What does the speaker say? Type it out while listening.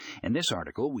In this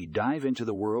article, we dive into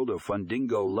the world of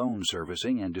Fundingo loan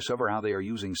servicing and discover how they are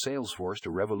using Salesforce to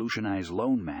revolutionize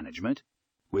loan management.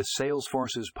 With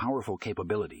Salesforce's powerful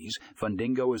capabilities,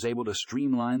 Fundingo is able to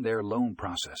streamline their loan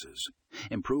processes,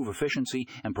 improve efficiency,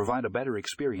 and provide a better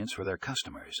experience for their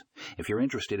customers. If you're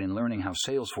interested in learning how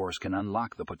Salesforce can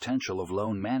unlock the potential of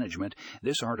loan management,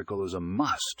 this article is a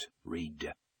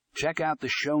must-read. Check out the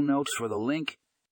show notes for the link